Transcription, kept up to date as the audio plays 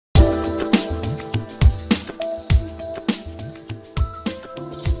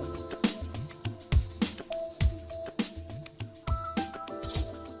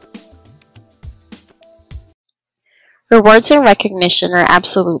Rewards and recognition are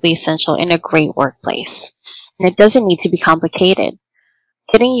absolutely essential in a great workplace, and it doesn't need to be complicated.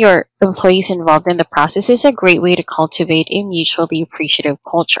 Getting your employees involved in the process is a great way to cultivate a mutually appreciative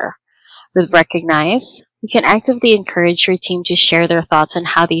culture. With Recognize, you can actively encourage your team to share their thoughts on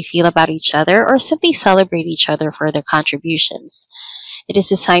how they feel about each other or simply celebrate each other for their contributions. It is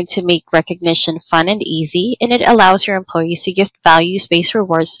designed to make recognition fun and easy, and it allows your employees to give values based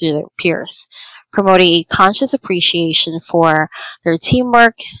rewards to their peers, promoting a conscious appreciation for their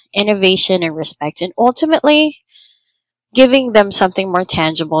teamwork, innovation, and respect, and ultimately giving them something more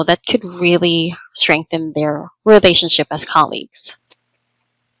tangible that could really strengthen their relationship as colleagues.